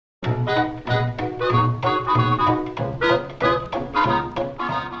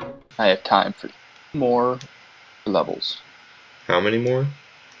I have time for more levels. How many more?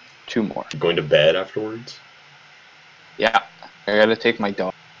 2 more. Going to bed afterwards? Yeah. I gotta take my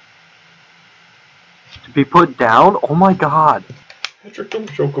dog. To be put down? Oh my god. Patrick, don't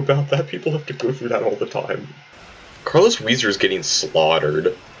joke about that. People have to go through that all the time. Carlos Weezer's getting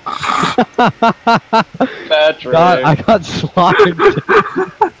slaughtered. Patrick. God, I got slaughtered.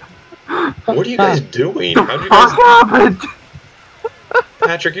 What are you guys doing? What How'd you the fuck guys... happened?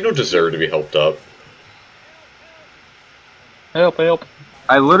 Patrick, you don't deserve to be helped up. Help, help.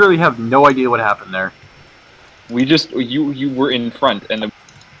 I literally have no idea what happened there. We just, you were in front and the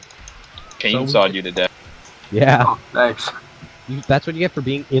chainsawed you to death. Yeah, Oh, thanks. that's what you get for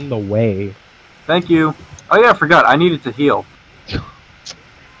being in the way. Thank you. Oh yeah, I forgot. I needed to heal.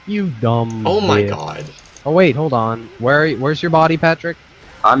 You dumb. Oh my bitch. god. Oh wait, hold on. Where's your body, Patrick?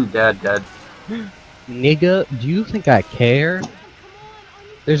 I'm dead. Nigga, do you think I care?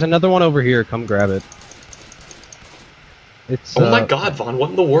 There's another one over here. Come grab it. It's. Oh my god, Vaughn, what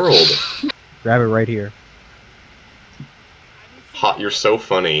in the world? Grab it right here. Hot, you're so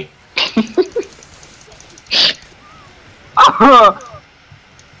funny.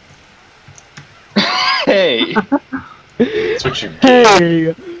 Hey! That's what you get.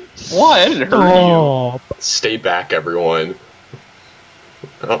 Hey! What? I didn't hurt Stop! Stay back, everyone.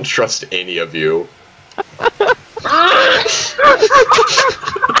 I don't trust any of you.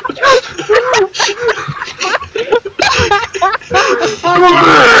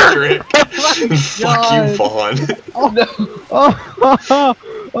 Patrick. Fuck you, Vaughn.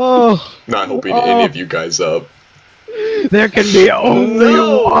 Oh! Not helping any of you guys up. There can be only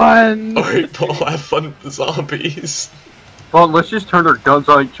No. one! Alright, Paul, have fun with the zombies. Well, let's just turn our guns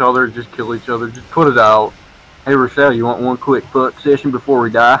on each other and just kill each other. Just put it out. Hey, Rochelle, you want one quick butt session before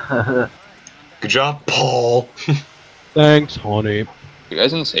we die? Good job, Paul. Thanks, honey. You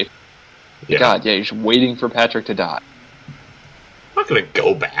guys in the safe? Yeah. God, yeah, you're just waiting for Patrick to die. I'm not gonna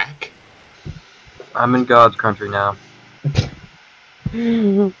go back. I'm in God's country now.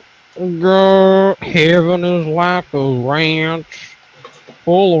 Girl, heaven is like a ranch,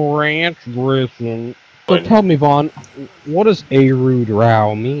 full of ranch dressing. So Fine. tell me, Vaughn, what does a rude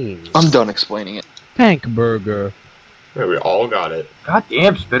row mean? I'm done explaining it. Tank burger. Yeah, we all got it. God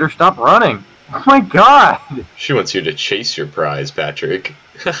damn, Spitter, stop running. Oh my god. She wants you to chase your prize, Patrick.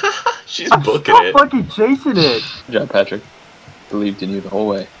 She's I'm booking still it. fucking chasing it. Good job, Patrick. Believed in you the whole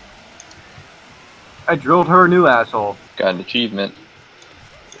way. I drilled her a new asshole. Got an achievement.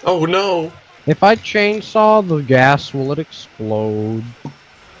 Oh no! If I chainsaw the gas, will it explode?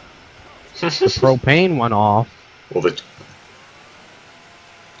 The propane went off. Well, the...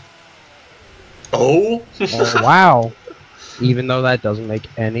 Oh? Oh, wow. Even though that doesn't make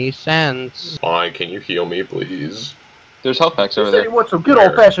any sense. Fine, can you heal me, please? There's health packs over He said he there. wants some good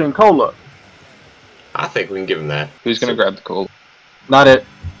old-fashioned cola. I think we can give him that. Who's gonna grab the coal? Not it.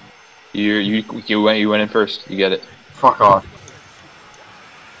 You went in first. You get it. Fuck off.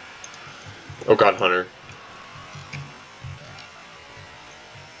 Oh god, Hunter.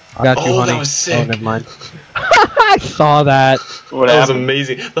 I got you, Oh, honey. that was sick. Oh, never mind. I saw that. What That was happened?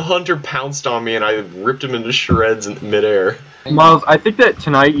 amazing. The hunter pounced on me and I ripped him into shreds in midair. Miles, I think that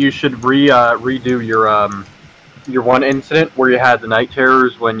tonight you should redo your one incident where you had the night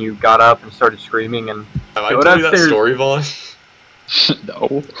terrors when you got up and started screaming and Have I Go told you that downstairs. story, Vaughn?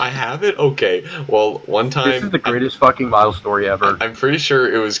 No. I have it? Okay. Well, one time... this is the greatest fucking Miles story ever. I'm pretty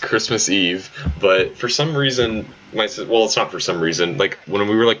sure it was Christmas Eve, but for some reason, well, it's not for some reason. Like, when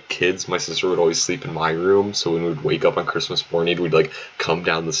we were, like, kids, my sister would always sleep in my room, so when we'd wake up on Christmas morning, we'd, like, come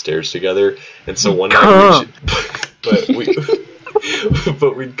down the stairs together. And so one night, but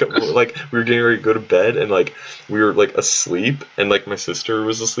we'd come, like, we were getting ready to go to bed, and, like, we were, like, asleep, and, like, my sister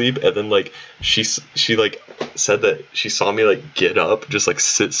was asleep, and then, like, she like, said that she saw me, like, get up, just, like,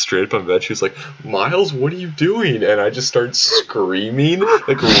 sit straight up on bed. She was like, Miles, what are you doing? And I just started screaming,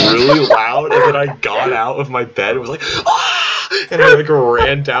 like, really loud, and then I got out of my bed and was like, ah! And I, like,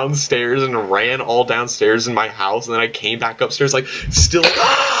 ran downstairs and ran all downstairs in my house, and then I came back upstairs, like, still, like,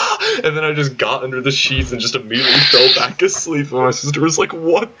 ah! And then I just got under the sheets and just immediately fell back asleep, and my sister was like,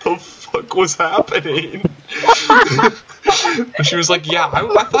 what the fuck was happening? And she was like, yeah,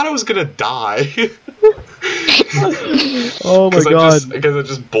 I thought I was gonna die. Oh my god. Because I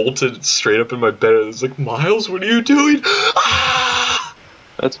just bolted straight up in my bed, and it was like, Miles, what are you doing? Ah!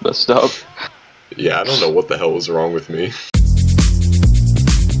 That's messed up. Yeah, I don't know what the hell was wrong with me.